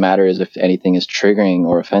fact of the matter is, if anything is triggering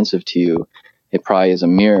or offensive to you, it probably is a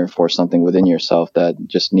mirror for something within yourself that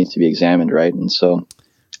just needs to be examined, right? And so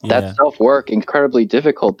that self-work, incredibly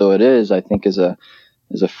difficult though it is, I think is a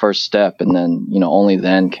first step. And then, only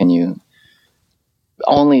then can you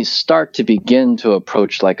only start to begin to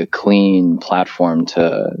approach like a clean platform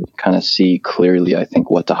to kind of see clearly, I think,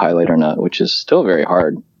 what to highlight or not, which is still very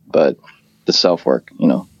hard, but the self-work,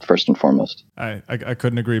 first and foremost. I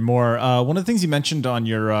couldn't agree more. One of the things you mentioned on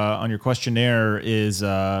your questionnaire is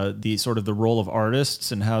the role of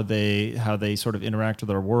artists and how they sort of interact with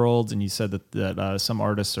our worlds. And you said that some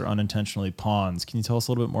artists are unintentionally pawns. Can you tell us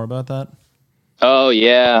a little bit more about that? Oh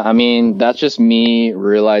yeah. I mean, that's just me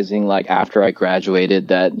realizing, like, after I graduated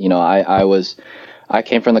that, I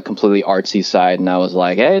came from the completely artsy side, and I was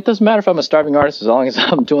like, hey, it doesn't matter if I'm a starving artist as long as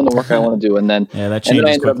I'm doing the work I want to do. And then, I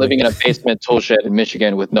ended up living in a basement tool shed in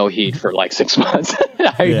Michigan with no heat for like 6 months.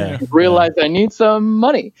 I realized I need some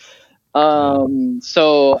money.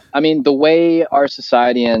 So, I mean, the way our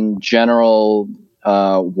society and general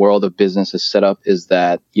world of business is set up is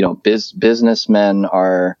that, businessmen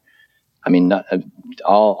are, not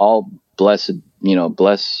all blessed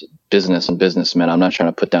business and businessmen. I'm not trying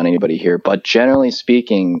to put down anybody here, but generally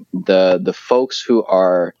speaking, the folks who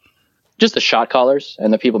are just the shot callers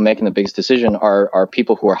and the people making the biggest decision are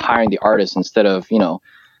people who are hiring the artists instead of,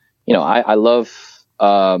 I love,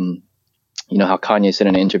 how Kanye said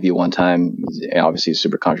in an interview one time, obviously he's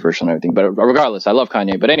super controversial and everything, but regardless, I love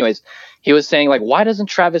Kanye. But anyways, he was saying, like, why doesn't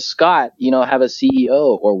Travis Scott, have a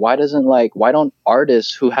CEO? Or why don't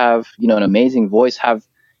artists who have, an amazing voice have,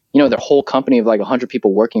 their whole company of like 100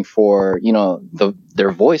 people working for,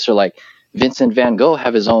 their voice, or like Vincent Van Gogh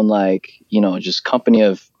have his own, like, just company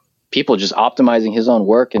of people just optimizing his own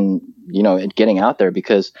work and, you know, it getting out there.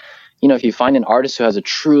 Because, you know, if you find an artist who has a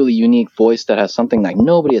truly unique voice that has something like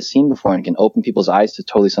nobody has seen before and can open people's eyes to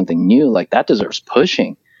totally something new, like that deserves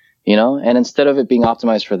pushing, you know? And instead of it being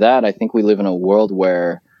optimized for that, I think we live in a world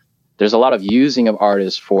where there's a lot of using of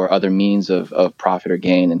artists for other means of profit or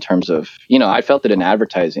gain in terms of, you know, I felt it in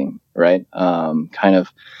advertising, right? Kind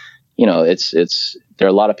of, you know, there are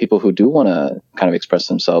a lot of people who do want to kind of express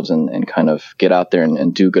themselves and kind of get out there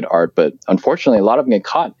and do good art. But unfortunately, a lot of them get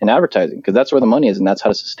caught in advertising because that's where the money is and that's how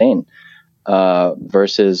to sustain.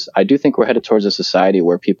 Versus I do think we're headed towards a society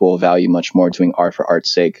where people will value much more doing art for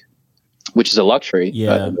art's sake, which is a luxury,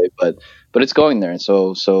 but it's going there. And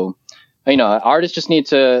so, you know, artists just need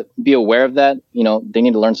to be aware of that. You know, they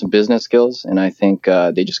need to learn some business skills. And I think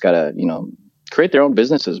they just got to, you know, create their own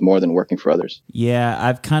businesses more than working for others.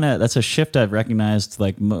 Yeah, that's a shift I've recognized,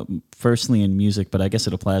 like firstly in music, but I guess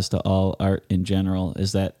it applies to all art in general,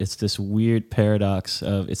 is that it's this weird paradox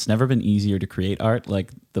of it's never been easier to create art.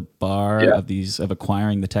 Like the bar of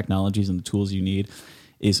acquiring the technologies and the tools you need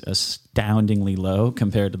is astoundingly low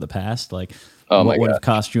compared to the past. Like, what would have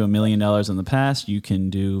cost you $1 million in the past, you can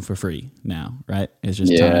do for free now, right? It's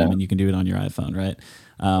just time, and you can do it on your iPhone, right?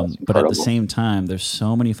 But at the same time, there's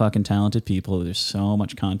so many fucking talented people. There's so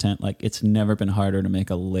much content. Like, it's never been harder to make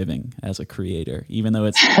a living as a creator, even though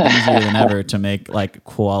it's easier than ever to make like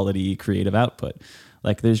quality creative output.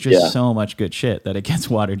 Like, there's just so much good shit that it gets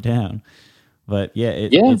watered down. But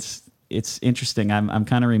it's interesting. I'm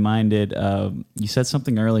kind of reminded. You said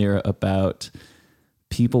something earlier about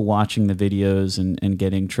people watching the videos and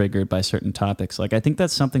getting triggered by certain topics. Like, I think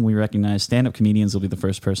that's something we recognize. Stand-up comedians will be the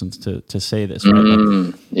first persons to say this,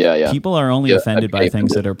 right? Like, people are only offended by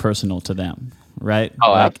things that are personal to them, right?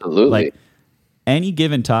 Oh, absolutely. Like any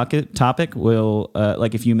given topic will,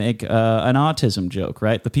 like if you make an autism joke,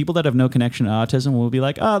 right? The people that have no connection to autism will be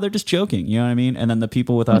like, oh, they're just joking, you know what I mean? And then the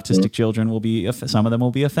people with autistic children will be, some of them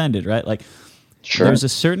will be offended, right? Like, there's a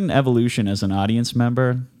certain evolution as an audience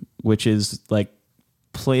member, which is like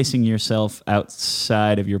placing yourself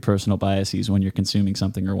outside of your personal biases when you're consuming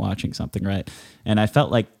something or watching something, right? And I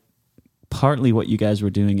felt like partly what you guys were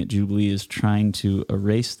doing at Jubilee is trying to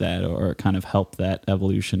erase that or kind of help that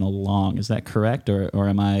evolution along. Is that correct, or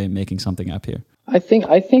am I making something up here? I think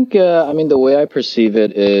I mean, the way I perceive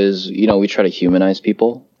it is, you know, we try to humanize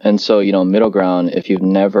people. And so, you know, middle ground, if you've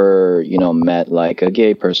never, you know, met like a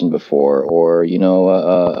gay person before, or, you know,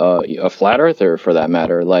 a flat earther for that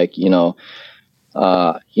matter, like, you know,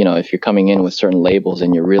 if you're coming in with certain labels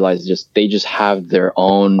and you realize they just have their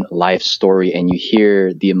own life story, and you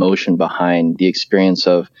hear the emotion behind the experience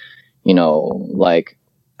of, you know, like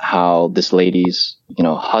how this lady's, you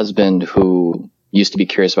know, husband, who used to be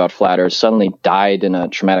curious about flat earth, suddenly died in a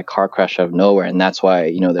traumatic car crash out of nowhere. And that's why,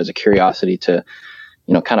 you know, there's a curiosity to,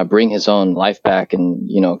 you know, kind of bring his own life back and,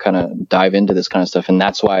 you know, kind of dive into this kind of stuff. And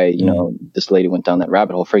that's why, you know, this lady went down that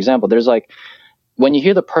rabbit hole. For example, there's like, when you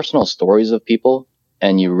hear the personal stories of people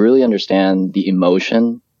and you really understand the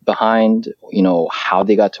emotion behind, you know, how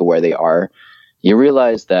they got to where they are, you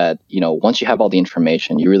realize that, you know, once you have all the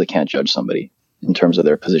information, you really can't judge somebody in terms of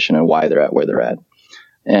their position and why they're at where they're at.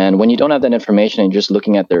 And when you don't have that information and you're just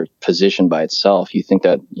looking at their position by itself, you think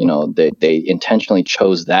that, you know, they intentionally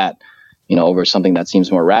chose that, you know, over something that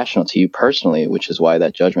seems more rational to you personally, which is why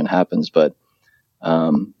that judgment happens. But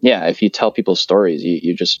if you tell people stories,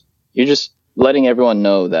 you're just letting everyone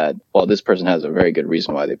know that, well, this person has a very good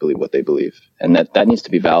reason why they believe what they believe. And that needs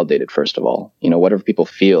to be validated, first of all. You know, whatever people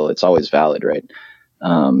feel, it's always valid, right?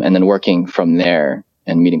 And then working from there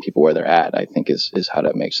and meeting people where they're at, I think is how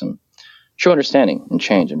to make some true understanding and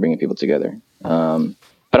change and bringing people together. But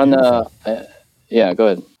on the... go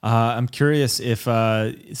ahead. I'm curious if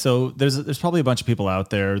so there's probably a bunch of people out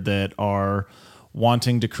there that are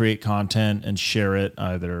wanting to create content and share it,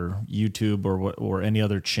 either YouTube or any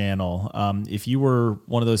other channel. If you were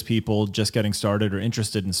one of those people just getting started or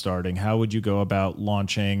interested in starting, how would you go about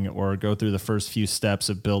launching or go through the first few steps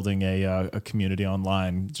of building a community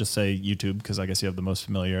online? Just say YouTube, because I guess you have the most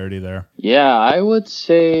familiarity there. Yeah, I would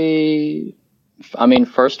say, I mean,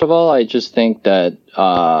 first of all, I just think that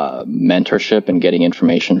mentorship and getting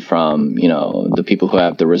information from, you know, the people who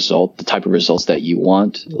have the type of results that you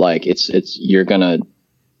want, like you're going to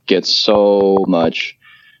get so much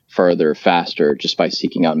further faster just by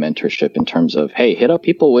seeking out mentorship in terms of, hey, hit up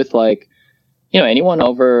people with like, you know, anyone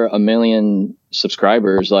over 1 million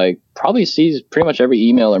subscribers, like probably sees pretty much every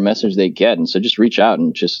email or message they get. And so just reach out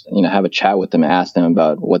and just, you know, have a chat with them, ask them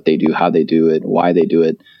about what they do, how they do it, why they do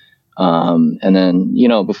it. And then, you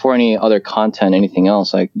know, before any other content, anything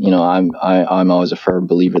else, like, you know, I'm always a firm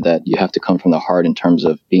believer that you have to come from the heart in terms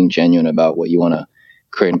of being genuine about what you want to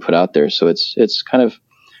create and put out there. So it's kind of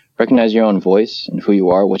recognize your own voice and who you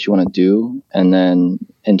are, what you want to do. And then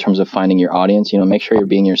in terms of finding your audience, make sure you're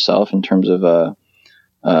being yourself in terms of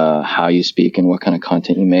how you speak and what kind of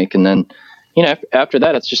content you make. And then, after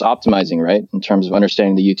that, it's just optimizing, right? In terms of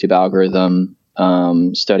understanding the YouTube algorithm,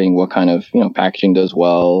 studying what kind of, packaging does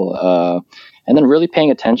well, and then really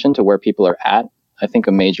paying attention to where people are at. I think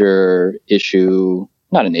a major issue,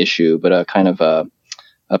 not an issue, but a kind of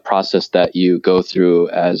a process that you go through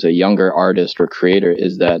as a younger artist or creator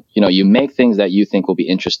is that, you make things that you think will be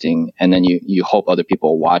interesting, and then you hope other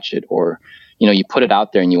people watch it, or, you put it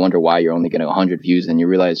out there and you wonder why you're only getting 100 views, and you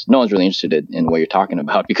realize no one's really interested in what you're talking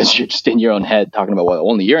about because you're just in your own head talking about what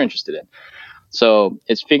only you're interested in. So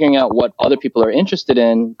it's figuring out what other people are interested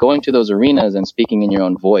in, going to those arenas and speaking in your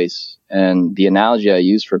own voice. And the analogy I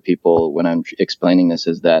use for people when I'm explaining this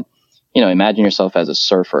is that, imagine yourself as a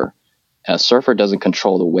surfer. A surfer doesn't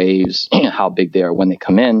control the waves, how big they are when they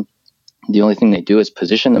come in. The only thing they do is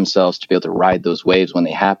position themselves to be able to ride those waves when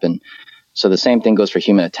they happen. So the same thing goes for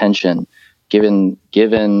human attention. Given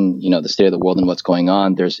the state of the world and what's going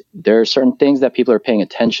on, there are certain things that people are paying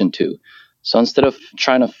attention to. So instead of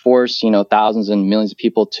trying to force, thousands and millions of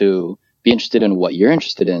people to be interested in what you're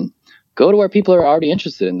interested in, go to where people are already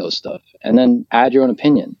interested in those stuff, and then add your own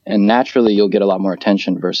opinion. And naturally, you'll get a lot more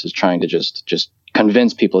attention versus trying to just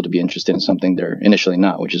convince people to be interested in something they're initially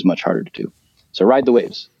not, which is much harder to do. So ride the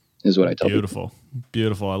waves is what I tell people.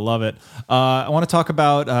 Beautiful. I love it. I want to talk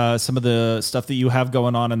about some of the stuff that you have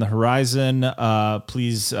going on in the horizon.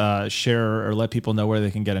 Please share or let people know where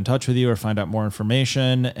they can get in touch with you or find out more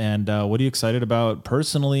information. And what are you excited about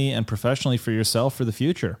personally and professionally for yourself for the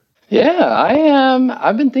future? Yeah, I am.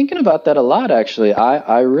 I've been thinking about that a lot, actually.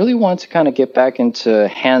 I really want to kind of get back into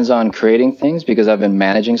hands-on creating things because I've been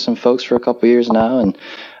managing some folks for a couple of years now, and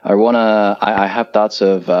I have thoughts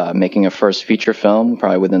of making a first feature film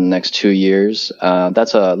probably within the next 2 years.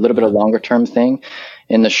 That's a little bit of a longer-term thing.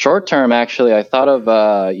 In the short term, actually, I thought of,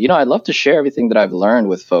 I'd love to share everything that I've learned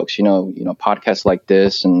with folks, podcasts like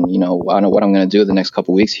this. And, I know what I'm going to do the next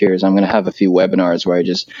couple of weeks here is I'm going to have a few webinars where I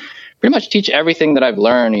just pretty much teach everything that I've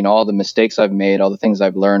learned, all the mistakes I've made, all the things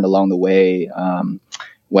I've learned along the way,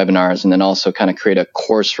 webinars, and then also kind of create a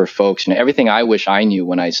course for folks, everything I wish I knew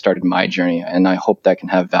when I started my journey. And I hope that can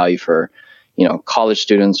have value for, college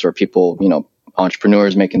students or people,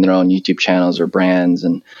 entrepreneurs making their own YouTube channels or brands,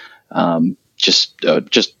 and just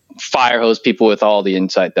fire hose people with all the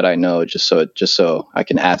insight that I know, just so I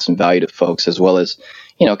can add some value to folks, as well as,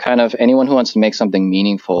 kind of anyone who wants to make something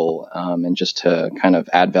meaningful, and just to kind of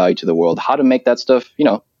add value to the world, how to make that stuff,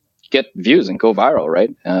 get views and go viral.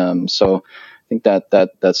 Right. So I think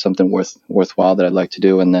that's something worthwhile that I'd like to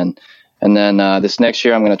do. And then this next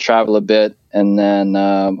year I'm going to travel a bit. And then,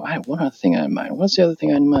 one other thing I had in mind. What's the other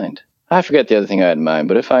thing I had in mind? I forget the other thing I had in mind,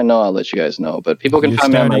 but if I know, I'll let you guys know. But people can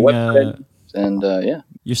find me on my website. And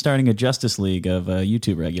you're starting a Justice League of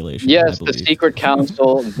YouTube regulation. Yes, the secret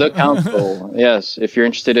council, the council. Yes, if you're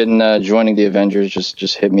interested in joining the Avengers,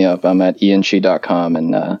 just hit me up. I'm at ianchi.com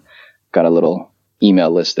and got a little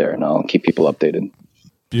email list there, and I'll keep people updated.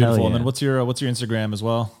 Beautiful. Yeah. And then what's your Instagram as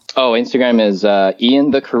well? Oh, Instagram is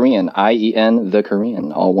Ian the Korean, IEN the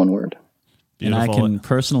Korean, all one word. Beautiful. And I can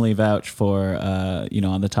personally vouch for,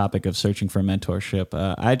 on the topic of searching for mentorship.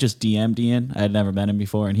 I just DM'd Ian. I had never met him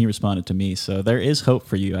before, and he responded to me. So there is hope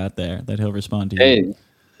for you out there that he'll respond to you. Hey,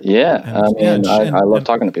 yeah. I love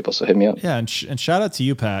talking to people, so hit me up. Yeah, and shout out to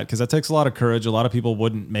you, Pat, because that takes a lot of courage. A lot of people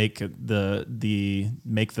wouldn't make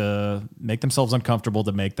themselves uncomfortable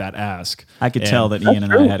to make that ask. I could tell that Ian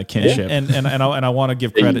and I had a kinship. And I want to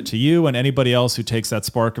give credit to you and anybody else who takes that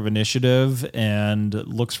spark of initiative and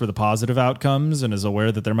looks for the positive outcomes and is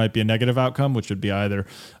aware that there might be a negative outcome, which would be either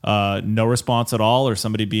no response at all or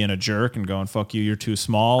somebody being a jerk and going, "Fuck you, you're too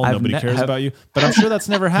small, nobody cares about you." But I'm sure that's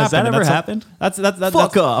never happened. Has that ever happened? That's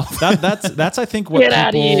fuck off. That's I think what get people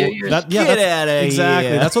out of here. Get out of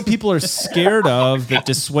exactly here. That's what people are scared of, that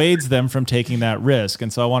dissuades them from taking that risk.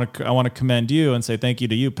 And so I want to commend you and say thank you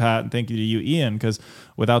to you, Pat, and thank you to you, Ian, because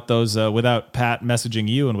without Pat messaging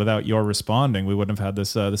you and without your responding, we wouldn't have had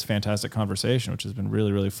this fantastic conversation, which has been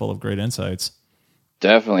really, really full of great insights.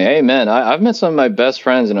 Definitely. Hey, man, I've met some of my best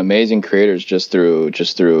friends and amazing creators just through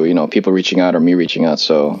people reaching out or me reaching out.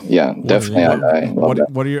 So yeah, definitely. I love that.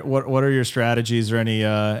 What are your strategies or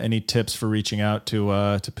any tips for reaching out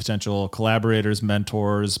to potential collaborators,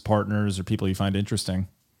 mentors, partners, or people you find interesting?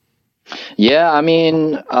 Yeah, I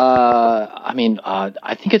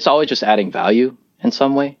think it's always just adding value in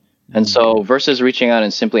some way. And so versus reaching out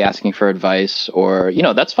and simply asking for advice, or, you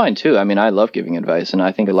know, that's fine too. I mean, I love giving advice, and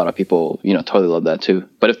I think a lot of people, you know, totally love that too.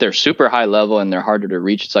 But if they're super high level and they're harder to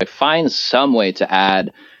reach, it's like find some way to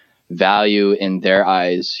add value in their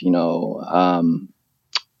eyes, you know,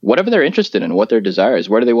 whatever they're interested in, what their desire is,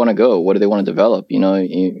 where do they want to go, what do they want to develop? You know,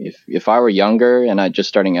 if I were younger and I just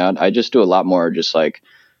starting out, I just do a lot more just like,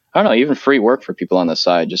 I don't know, even free work for people on the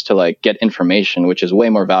side just to like get information, which is way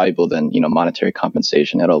more valuable than, you know, monetary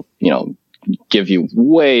compensation. It'll, you know, give you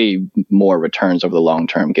way more returns over the long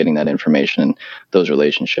term, getting that information and those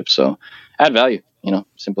relationships. So add value, you know,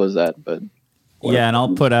 simple as that. But yeah, and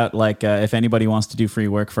I'll put out like if anybody wants to do free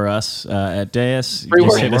work for us at Deus, free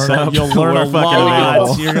just work. hit us up. You'll learn a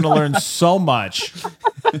lot. You're going to learn so much.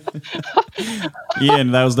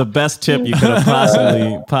 Ian, that was the best tip you could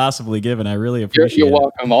have possibly given. I really appreciate it. You're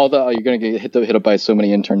welcome. You're going to get hit up by so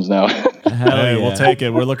many interns now. Hey, we'll take it.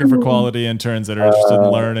 We're looking for quality interns that are interested in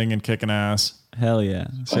learning and kicking ass. Hell yeah.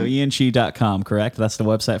 So ianchi.com, correct? That's the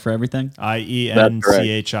website for everything? IENCHI.com.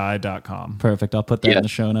 Perfect. I'll put that in the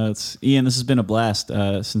show notes. Ian, this has been a blast.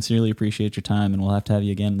 Sincerely appreciate your time, and we'll have to have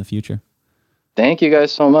you again in the future. Thank you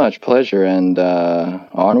guys so much. Pleasure, and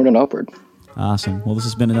onward and upward. Awesome. Well, this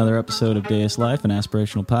has been another episode of Deus Life, an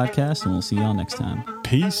aspirational podcast, and we'll see you all next time.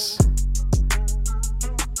 Peace.